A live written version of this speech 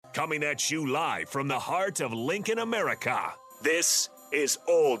Coming at you live from the heart of Lincoln, America. This is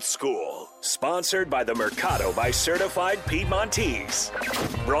Old School, sponsored by the Mercado by Certified Piedmontese.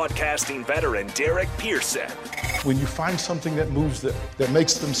 Broadcasting veteran Derek Pearson. When you find something that moves them, that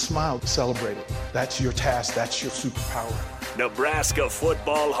makes them smile, celebrate it. That's your task. That's your superpower. Nebraska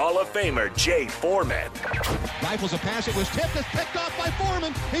Football Hall of Famer Jay Foreman. Rifles a pass. It was tipped. It's picked off by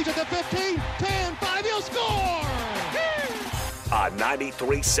Foreman. He's at the 15, 10, 5. He'll score! On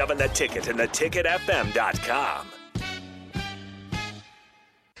 93.7 The Ticket and theticketfm.com.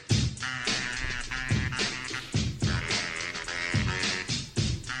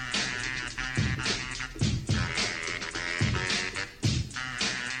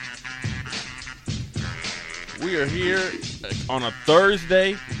 We are here on a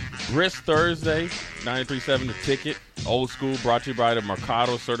Thursday, Grist Thursday, 93.7 The Ticket. Old School, brought to you by the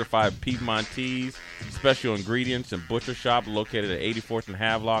Mercado Certified Piedmontese Special Ingredients and Butcher Shop, located at 84th and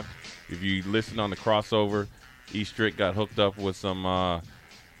Havelock. If you listened on the crossover, East Strick got hooked up with some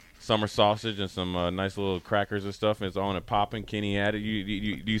summer sausage and some nice little crackers and stuff. It's on and popping. Kenny had it. Do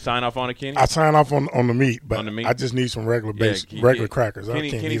you sign off on it, Kenny? I sign off on the meat, but on the meat? I just need some regular crackers.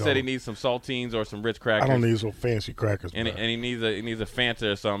 Kenny said he needs some saltines or some Ritz crackers. I don't need some fancy crackers. And he needs a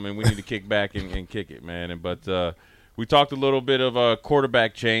Fanta or something, and we need to kick back and kick it, man. But we talked a little bit of a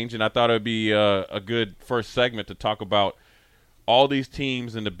quarterback change, and I thought it would be a good first segment to talk about all these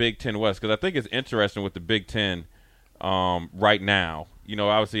teams in the Big Ten West, because I think it's interesting with the Big Ten right now. You know,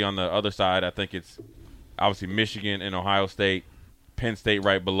 obviously on the other side, I think it's obviously Michigan and Ohio State, Penn State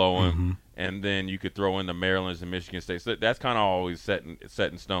right below him, and then you could throw in the Marylands and Michigan State. So that's kind of always set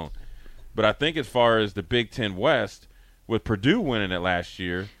in stone. But I think as far as the Big Ten West, with Purdue winning it last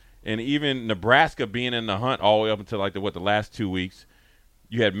year, and even Nebraska being in the hunt all the way up until like the last 2 weeks,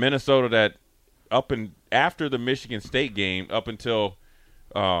 you had Minnesota that up and after the Michigan State game, up until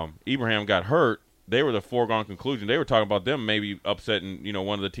Ibrahim got hurt, they were the foregone conclusion. They were talking about them maybe upsetting,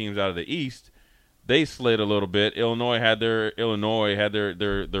 one of the teams out of the East. They slid a little bit. Illinois had their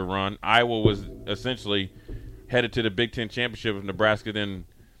run. Iowa was essentially headed to the Big Ten championship if Nebraska then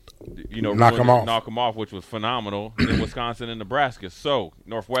knock them off, which was phenomenal. And then Wisconsin and Nebraska. So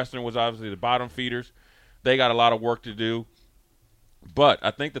Northwestern was obviously the bottom feeders. They got a lot of work to do. But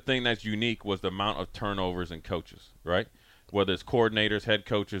I think the thing that's unique was the amount of turnovers in coaches, right? Whether it's coordinators, head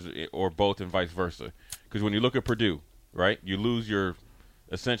coaches, or both and vice versa. Because when you look at Purdue, right, you lose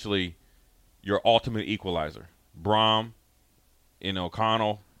essentially your ultimate equalizer. Brom,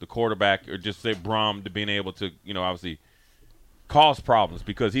 O'Connell, the quarterback, or just say Brom to being able to, obviously cause problems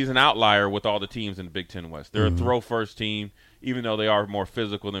because he's an outlier with all the teams in the Big Ten West. They're a throw-first team, even though they are more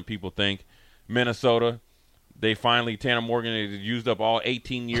physical than people think. Minnesota, Tanner Morgan has used up all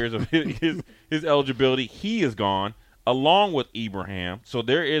 18 years of his eligibility. He is gone, along with Ibrahim. So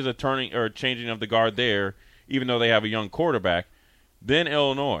there is a turning or changing of the guard there, even though they have a young quarterback. Then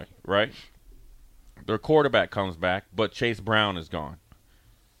Illinois, right? Their quarterback comes back, but Chase Brown is gone,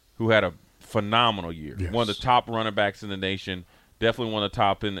 who had a phenomenal year. Yes. One of the top running backs in the nation, definitely one of the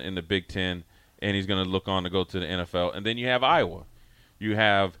top in the Big Ten, and he's going to look on to go to the NFL. And then you have Iowa. You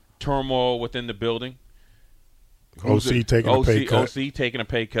have turmoil within the building. OC taking a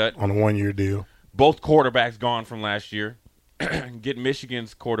pay cut on a one-year deal. Both quarterbacks gone from last year. Get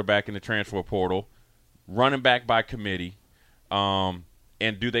Michigan's quarterback in the transfer portal, running back by committee, and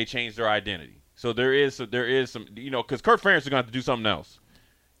do they change their identity? So there is some, because Kirk Ferentz is going to have to do something else.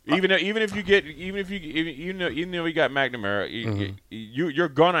 Even though you got McNamara, you're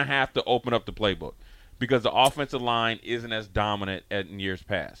gonna have to open up the playbook because the offensive line isn't as dominant as in years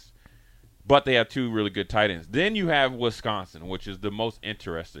past. But they have two really good tight ends. Then you have Wisconsin, which is the most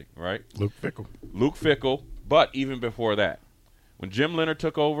interesting, right? Luke Fickell. But even before that, when Jim Leonard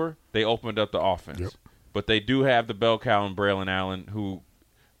took over, they opened up the offense. Yep. But they do have the bell cow and Braylon Allen, who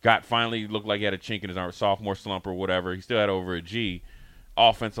finally looked like he had a chink in his arm, sophomore slump or whatever. He still had over a G.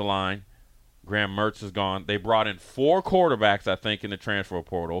 Offensive line, Graham Mertz is gone. They brought in 4 quarterbacks, I think, in the transfer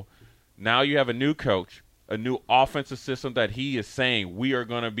portal. Now you have a new coach, a new offensive system that he is saying we are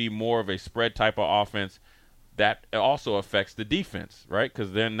going to be more of a spread type of offense. That also affects the defense, right?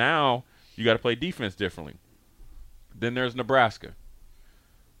 Because then now you got to play defense differently. Then there's Nebraska.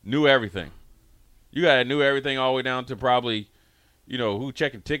 New everything. You got to new everything all the way down to probably, who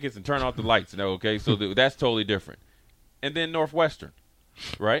checking tickets and turn off the lights. Okay, so that's totally different. And then Northwestern.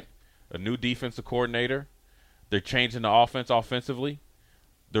 Right? A new defensive coordinator. They're changing the offense offensively.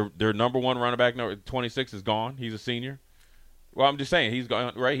 Their number one running back, 26, is gone. He's a senior. Well, I'm just saying he's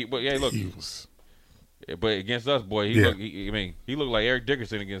gone, right? But against us, boy, he looked like Eric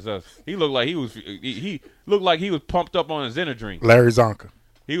Dickerson against us. He looked like he was pumped up on his Xenadrine. Larry Zonka.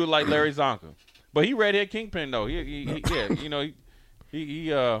 He was like Larry Zonka. But he redhead kingpin, though. He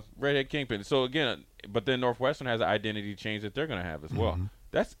redhead kingpin. So, again, but then Northwestern has an identity change that they're going to have as well.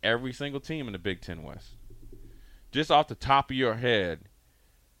 That's every single team in the Big Ten West. Just off the top of your head,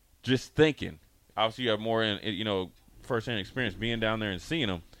 just thinking. Obviously, you have more first-hand experience being down there and seeing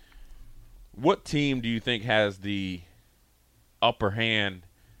them. What team do you think has the upper hand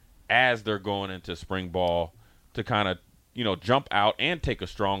as they're going into spring ball to kind of, jump out and take a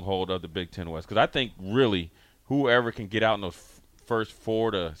stronghold of the Big Ten West? Because I think really whoever can get out in those first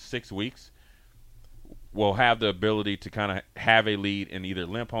 4 to 6 weeks will have the ability to kind of have a lead and either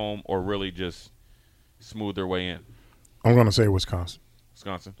limp home or really just smooth their way in. I'm going to say Wisconsin.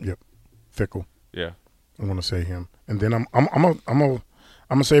 Wisconsin. Yep. Fickle. Yeah. I'm going to say him, and then I'm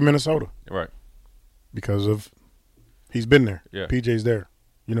gonna say Minnesota. Right. Because of he's been there. Yeah. PJ's there.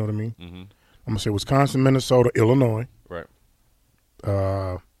 You know what I mean? Mm-hmm. I'm gonna say Wisconsin, Minnesota, Illinois. Right.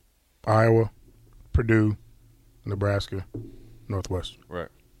 Iowa, Purdue, Nebraska, Northwestern. Right.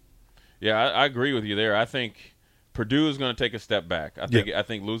 Yeah, I agree with you there. I think Purdue is going to take a step back. I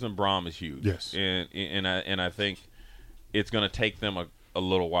think losing Braum is huge. Yes. And I think it's going to take them a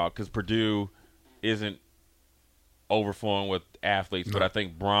little while because Purdue isn't overflowing with athletes, but I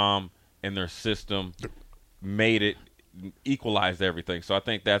think Braum and their system made it equalized everything. So I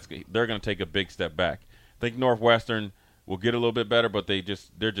think they're going to take a big step back. I think Northwestern will get a little bit better, but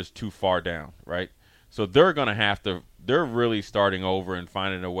they're just too far down, right? So they're going to have to – they're really starting over and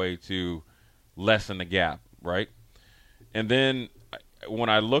finding a way to lessen the gap, right? And then when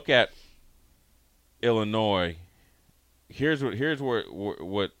I look at Illinois, here's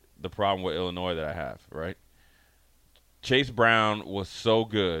what the problem with Illinois that I have, right? Chase Brown was so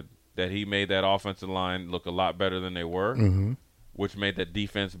good that he made that offensive line look a lot better than they were, which made that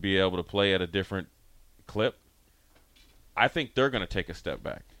defense be able to play at a different clip. I think they're going to take a step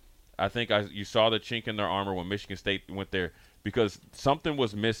back. I think you saw the chink in their armor when Michigan State went there because something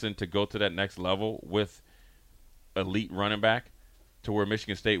was missing to go to that next level with elite running back to where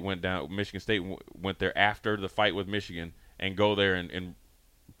Michigan State went down. Michigan State went there after the fight with Michigan and go there and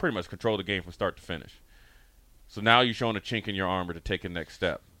pretty much control the game from start to finish. So now you're showing a chink in your armor to take a next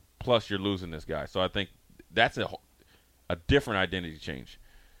step. Plus, you're losing this guy. So I think that's a different identity change.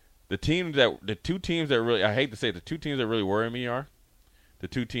 The two teams that really, I hate to say it, the two teams that really worry me are the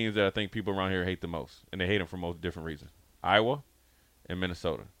two teams that I think people around here hate the most, and they hate them for most different reasons. Iowa and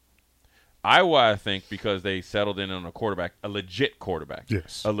Minnesota. Iowa, I think, because they settled in on a quarterback, a legit quarterback.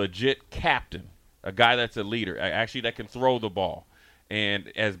 Yes. A legit captain, a guy that's a leader, actually that can throw the ball,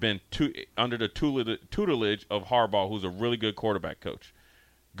 and has been under the tutelage of Harbaugh, who's a really good quarterback coach.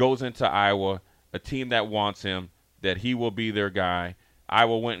 Goes into Iowa, a team that wants him, that he will be their guy.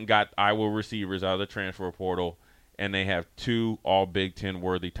 Iowa went and got Iowa receivers out of the transfer portal, and they have 2 all Big Ten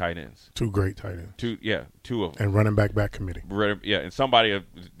worthy tight ends. 2 great tight ends. 2 of them. And running back committee. Yeah, and somebody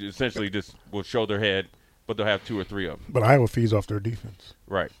essentially just will show their head, but they'll have 2 or 3 of them. But Iowa feeds off their defense.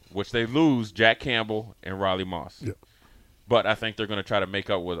 Right, which they lose Jack Campbell and Riley Moss. Yep. But I think they're going to try to make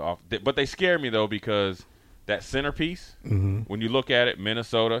up with off. But they scare me, though, because that centerpiece, when you look at it,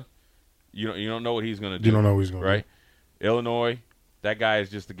 Minnesota, you don't know what he's going to do. You don't know what he's going to do. Right? Illinois, that guy is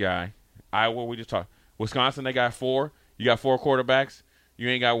just a guy. Iowa, we just talked. Wisconsin, they got 4. You got 4 quarterbacks. You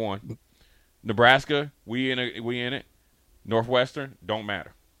ain't got 1. Nebraska, we in it. Northwestern, don't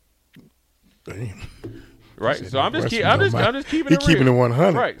matter. Damn. Right. So I'm just keeping it real. Keeping it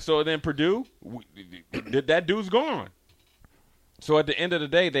 100. Right. So then Purdue, that dude's gone. So at the end of the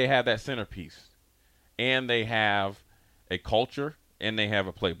day, they have that centerpiece, and they have a culture, and they have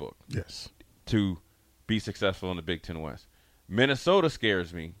a playbook. Yes. To be successful in the Big Ten West. Minnesota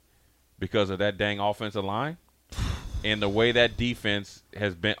scares me because of that dang offensive line and the way that defense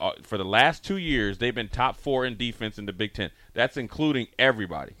has been for the last 2 years. They've been top 4 in defense in the Big Ten. That's including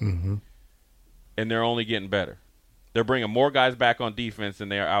everybody. And they're only getting better. They're bringing more guys back on defense than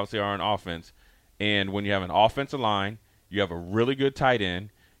they obviously are on offense. And when you have an offensive line, you have a really good tight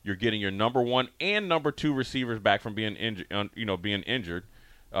end. You're getting your number 1 and number 2 receivers back from being injured,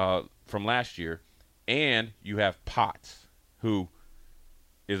 from last year, and you have Potts, who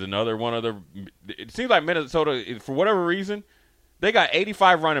is another one of the. It seems like Minnesota, for whatever reason, they got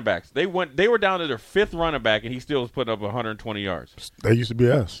 85 running backs. They were down to their 5th running back, and he still was putting up 120 yards. That used to be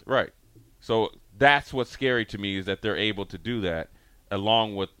us, right? So that's what's scary to me is that they're able to do that,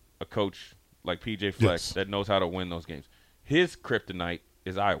 along with a coach like PJ Fleck that knows how to win those games. His kryptonite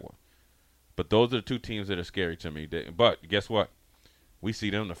is Iowa. But those are the 2 teams that are scary to me. But guess what? We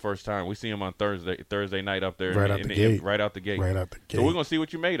see them the first time. We see them on Thursday night up there. Right out the gate. Right out the gate. So we're going to see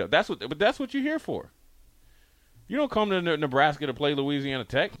what you made of. That's what you're here for. You don't come to Nebraska to play Louisiana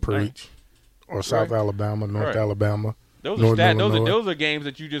Tech. Preach. Or South Alabama, North Alabama. Those are games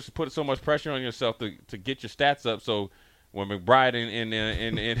that you just put so much pressure on yourself to get your stats up. So when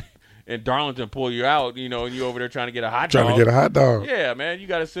McBride and Darlington pull you out, and you over there trying to get a hot dog. Yeah, man, you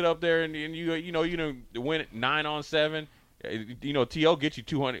got to sit up there and you win 9 on 7. T.O. gets you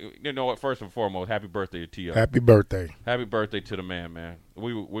 200. You know what? First and foremost, happy birthday to T.O. Happy birthday. Happy birthday to the man.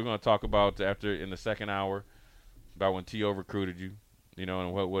 We're going to talk about in the second hour about when T.O. recruited you,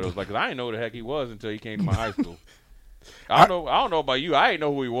 and what it was like. 'Cause I didn't know who the heck he was until he came to my high school. I don't know about you. I didn't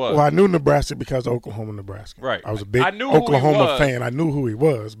know who he was. Well, I knew Nebraska because of Oklahoma, Nebraska. Right. I was a big Oklahoma fan. I knew who he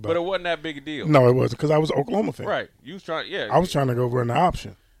was, but it wasn't that big a deal. No, it wasn't because I was an Oklahoma fan. Right. You was trying. Yeah. I was trying to go over an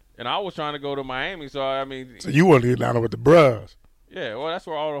option, and I was trying to go to Miami. So so you wanted to get down there with the bros. Yeah. Well, that's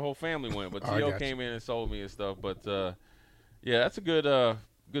where the whole family went. But T.O. came in and sold me and stuff. But yeah, that's a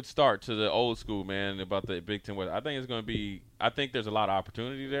good start to the old school, man. About the Big Ten West. I think it's going to be. I think there's a lot of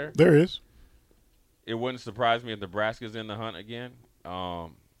opportunity there. There is. It wouldn't surprise me if Nebraska's in the hunt again. I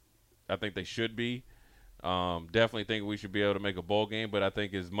think they should be. Definitely think we should be able to make a bowl game. But I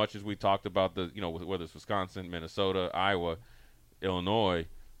think as much as we talked about whether it's Wisconsin, Minnesota, Iowa, Illinois,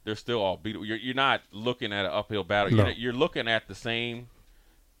 they're still all beatable. You're not looking at an uphill battle. No. You're looking at the same.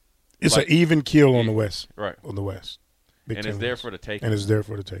 It's an even keel on the West. Right. On the West. And it's there for the taking. And it's there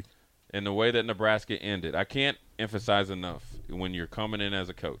for the taking. And the way that Nebraska ended, I can't emphasize enough when you're coming in as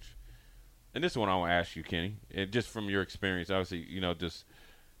a coach. And this is what I want to ask you, Kenny, and just from your experience, obviously,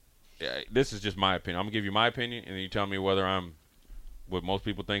 this is just my opinion. I'm going to give you my opinion, and then you tell me whether I'm what most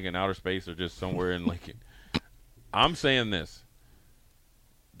people think in outer space or just somewhere in Lincoln. I'm saying this.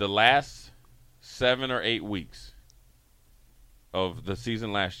 The last 7 or 8 weeks of the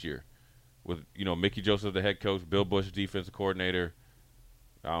season last year with, Mickey Joseph, the head coach, Bill Bush, defensive coordinator,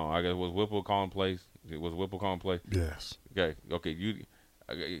 I guess was Whipple calling plays? Was Whipple calling plays? Yes. Okay.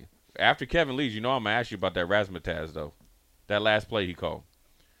 After Kevin leaves, I'm going to ask you about that razzmatazz, though. That last play he called.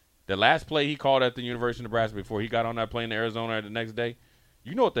 The last play he called at the University of Nebraska before he got on that plane to Arizona the next day.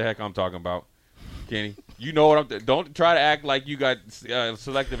 You know what the heck I'm talking about, Kenny. You know what don't try to act like you got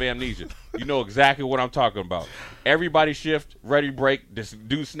selective amnesia. You know exactly what I'm talking about. Everybody shift, ready, break, this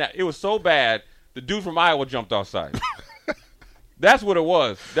dude snap. It was so bad, the dude from Iowa jumped offside. That's what it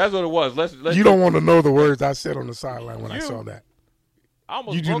was. Let's you don't want to know the words I said on the sideline when I saw that.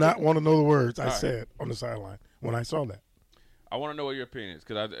 You do not want to know the words I said on the sideline when I saw that. I want to know what your opinion is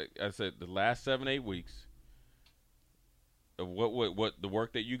because I said the last 7-8 weeks of what the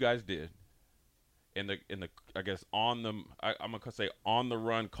work that you guys did in the I guess I'm gonna say on the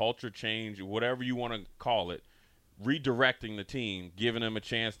run culture change, whatever you want to call it, redirecting the team, giving them a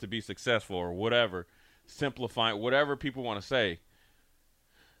chance to be successful or whatever, simplifying whatever people want to say.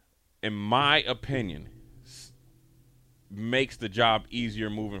 In my opinion, makes the job easier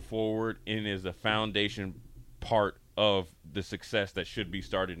moving forward and is a foundation part of the success that should be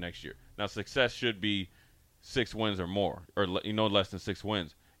started next year. Now, success should be 6 wins or more, or less than 6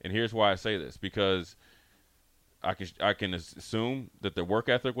 wins. And here's why I say this: because I can assume that the work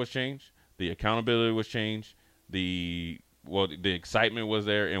ethic was changed, the accountability was changed, the excitement was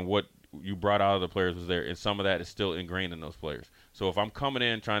there, and what you brought out of the players was there, and some of that is still ingrained in those players. So if I'm coming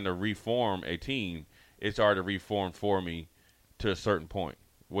in trying to reform a team, it's already reformed for me to a certain point.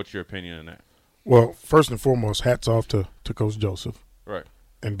 What's your opinion on that? Well, first and foremost, hats off to Coach Joseph, right,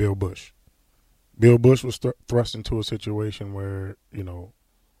 and Bill Bush. Bill Bush was thrust into a situation where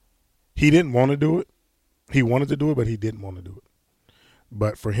he didn't want to do it. He wanted to do it, but he didn't want to do it.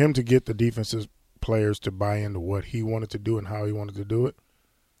 But for him to get the defensive players to buy into what he wanted to do and how he wanted to do it,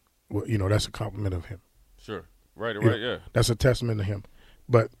 well, that's a compliment of him. Sure, right, yeah. That's a testament to him.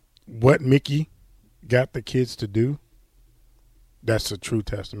 But what Mickey got the kids to do, that's a true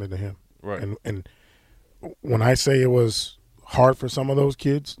testament to him. Right. And when I say it was hard for some of those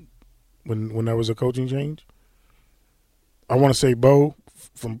kids when there was a coaching change, I want to say Bo,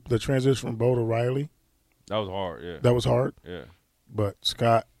 from the transition from Bo to Riley. That was hard, yeah. That was hard. Yeah. But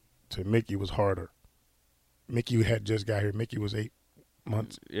Scott to Mickey was harder. Mickey had just got here. Mickey was 8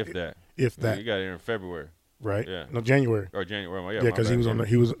 months. If that. He got here in February. Right? Yeah. No, January. Or January. Yeah, because he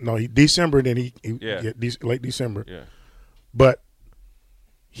was December, then he late December. Yeah. But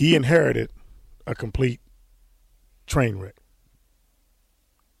he inherited a complete train wreck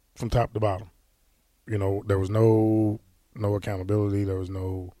from top to bottom. There was no accountability. There was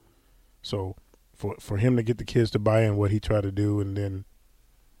no – so for him to get the kids to buy in what he tried to do and then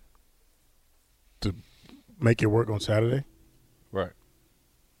to make it work on Saturday. Right.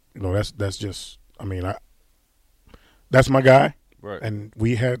 That's just – that's my guy. Right. And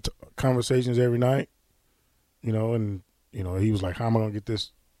we had conversations every night. and he was like, "How am I gonna get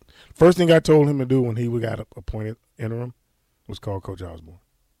this?" First thing I told him to do when he got appointed interim was call Coach Osborne.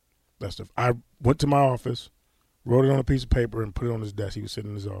 I went to my office, wrote it on a piece of paper, and put it on his desk. He was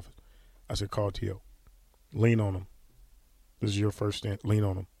sitting in his office. I said, "Call T.O. Lean on him. This is your first stint. Lean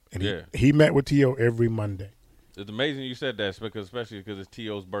on him." And he met with T.O. every Monday. It's amazing you said that, especially because it's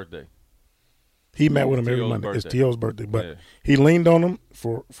T.O.'s birthday. He met with him every Monday. It's T.O.'s birthday. But he leaned on him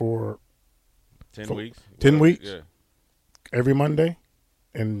for 10 weeks. 10 weeks every Monday.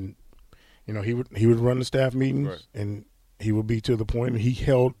 And, he would run the staff meetings, and he would be to the point, and he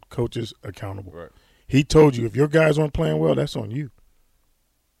held coaches accountable. Right. He told you, if your guys aren't playing well, that's on you.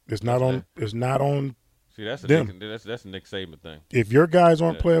 It's not on See, that's them. That's a Nick Saban thing. If your guys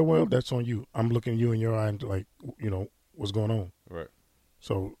aren't playing well, that's on you. I'm looking you in your eye and like, what's going on. Right.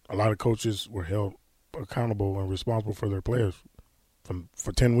 So a lot of coaches were held accountable and responsible for their players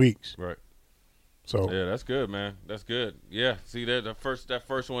for 10 weeks. Right. So yeah, that's good, man. That's good. Yeah. See that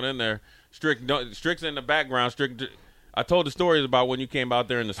first one in there. Strick's in the background. I told the stories about when you came out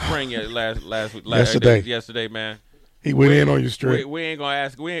there in the spring yesterday, man. He went in on you straight. We ain't gonna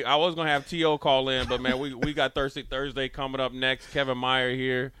ask. I was gonna have T.O. call in, but man, we got Thursday coming up next. Kevin Meyer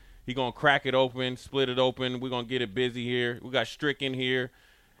here. He gonna crack it open, split it open. We're gonna get it busy here. We got Strick in here.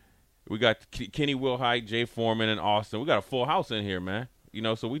 We got Kenny Wilhite, Jay Foreman, and Austin. We got a full house in here, man.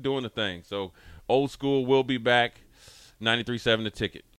 So we doing the thing. So Old School will be back. 93.7 The Ticket.